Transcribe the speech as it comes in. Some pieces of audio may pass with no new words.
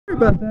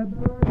About that.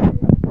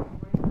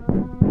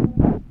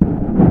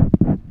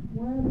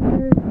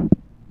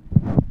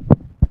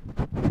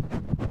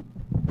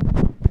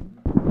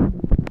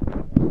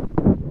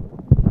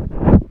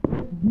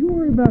 You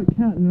worry about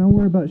counting, and I'll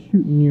worry about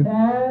shooting you. 10,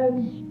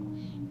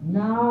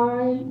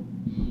 9,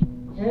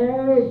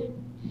 8,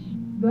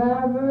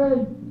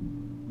 7,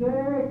 6,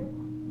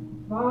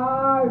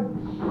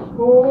 5,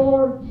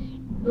 4,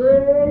 3,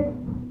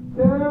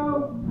 2,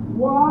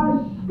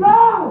 1,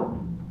 go!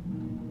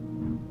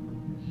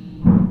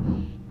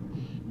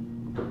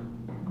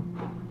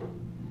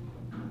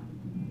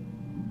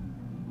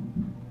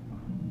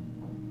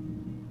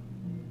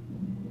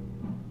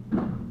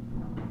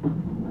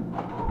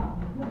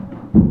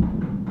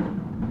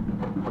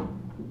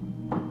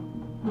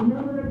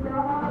 Remember to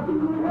count out to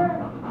your head.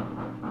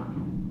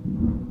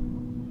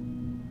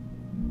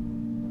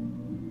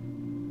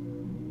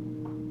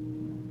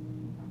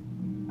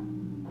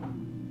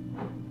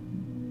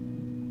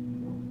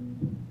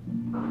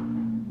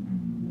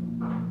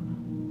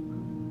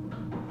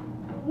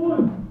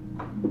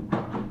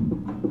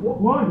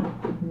 One.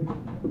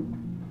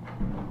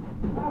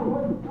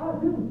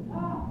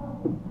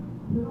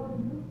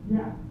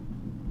 Yeah.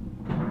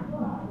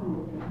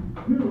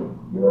 Two.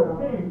 You're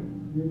out. Hey.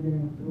 Good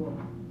game.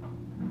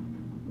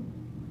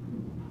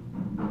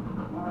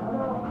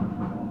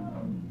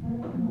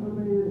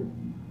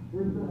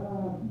 Where's the,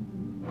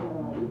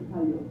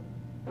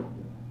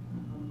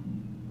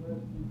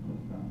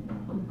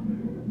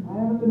 I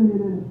haven't been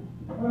hitted.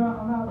 I'm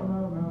out.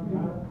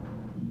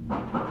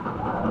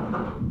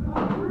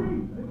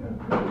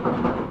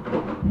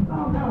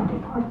 Oh, no,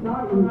 I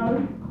got you.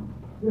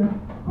 Yeah.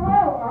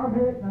 Oh, I'm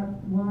hit. That's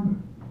one.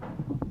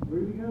 Where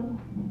do we go?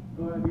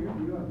 Go out here.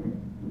 You go out here.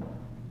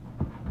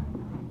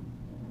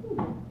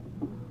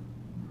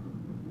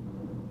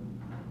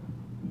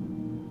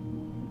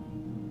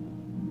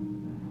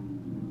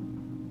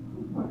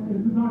 This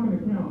is not going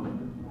to count.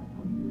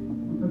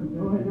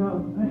 Oh, I know.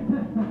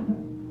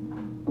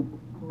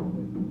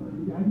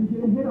 I can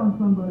get a hit on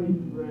somebody.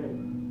 Right.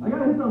 I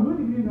got a hit on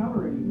Woody, you didn't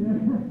already. Yeah.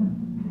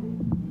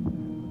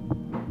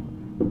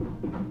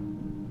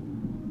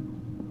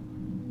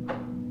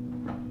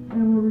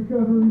 And the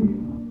recovery.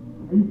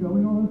 Are you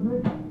filming all this,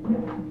 right?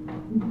 Yeah.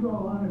 This is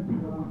all live.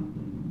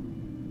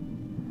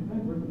 I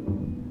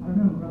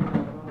don't know.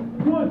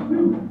 1, 2.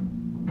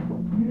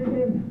 You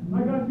didn't. I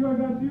got you.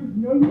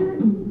 No, you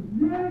didn't.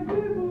 Yeah, I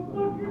did,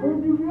 motherfucker.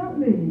 Where'd you get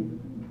me?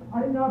 I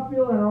did not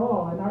feel it at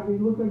all.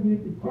 It looked like you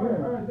hit the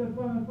chair. Alright, that's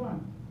fine.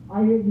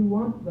 I hit you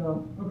once,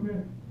 though. Okay.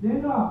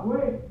 Stand up.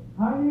 Wait.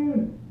 How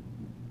you?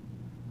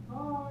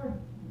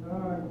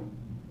 Alright.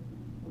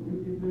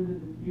 If there's a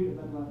dispute,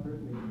 let the last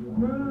person make you.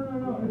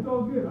 No. It's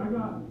all good.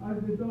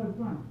 It's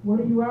fine. What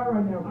are you at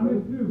right now? I'm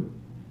at 2.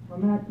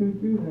 I'm at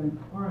 2-2 then.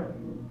 Alright.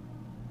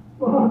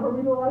 Fuck, are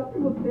we the last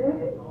people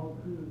standing?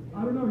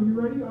 I don't know. You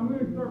ready? I'm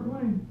going to start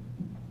playing.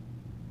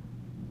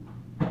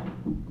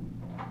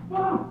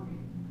 Fuck!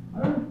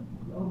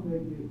 I'll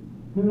take it.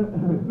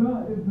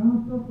 It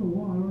bounced off the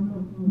wall. I don't know.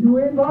 You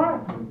win,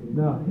 Bart?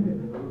 No.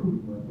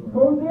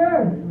 Who's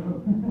there?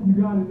 You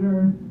got it,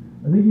 Aaron.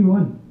 I think you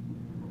won.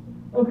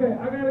 Okay,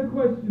 I got a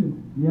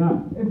question.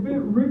 Yeah. If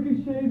it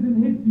ricochets and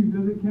hits you,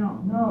 does it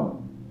count? No.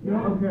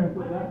 Yeah, okay. I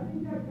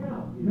think that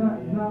counts.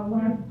 That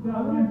last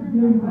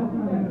game, I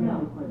think that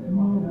counts.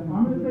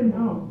 I'm going to say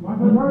no. My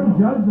It's vote hard is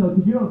to no. judge though,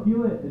 because you don't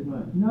feel it as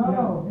much.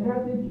 No, it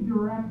has to hit you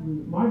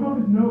directly. My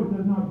vote is no, it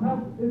does not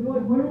count. It's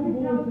like What if it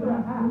real counts for a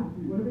bullshit. half?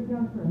 What if it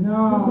counts for a half? It's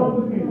No.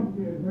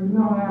 complicated. There's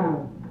no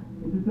half.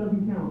 It just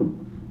doesn't count.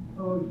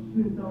 Oh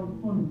shit, that was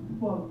fun as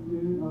fuck,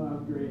 dude. Oh, that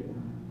was great.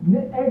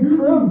 Hey,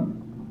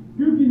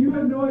 Gookie, you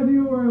had no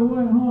idea where I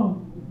went, huh?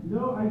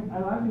 No, I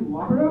actually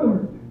walked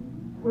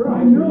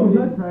I know,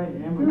 that's right.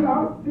 Dude,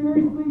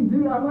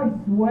 I'm like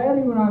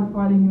sweating when I was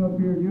fighting you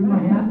up here, dude. My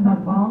hands, my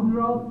palms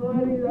are all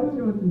sweaty. That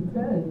shit was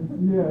intense.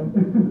 Yeah.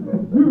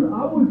 Dude,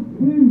 I was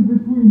pinned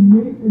between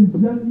Nate and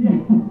Jesse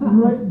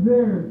right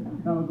there.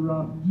 That was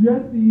rough.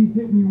 Jesse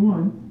hit me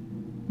once.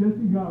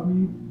 Jesse got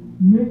me.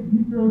 Nate,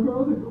 he threw a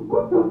car. I was like,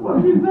 what the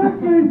fuck is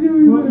that guy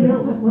doing? But yeah,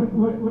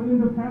 what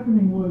ended up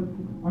happening was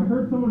I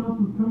heard someone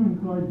else was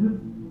coming, so I just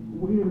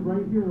waited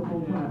right here the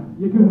whole time.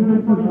 Yeah, because then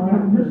I fucking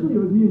initially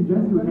it was me and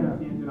Jesse who were kind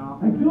of standing off.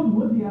 I killed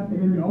Woodsy after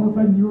And all of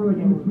a sudden you were like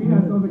in between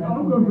us. I was like,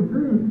 oh, I'm going for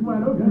Cruz. Come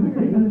on, okay.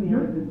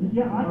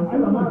 Yeah, I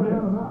know like this,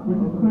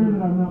 which is clear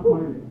that I'm not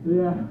fighting.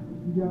 Yeah.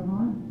 You got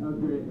mine? That was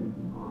great.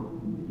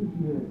 Did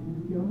you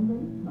kill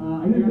anybody?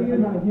 I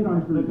got a hit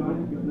on Cruz. The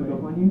gun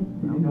on you.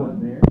 I wasn't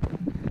there.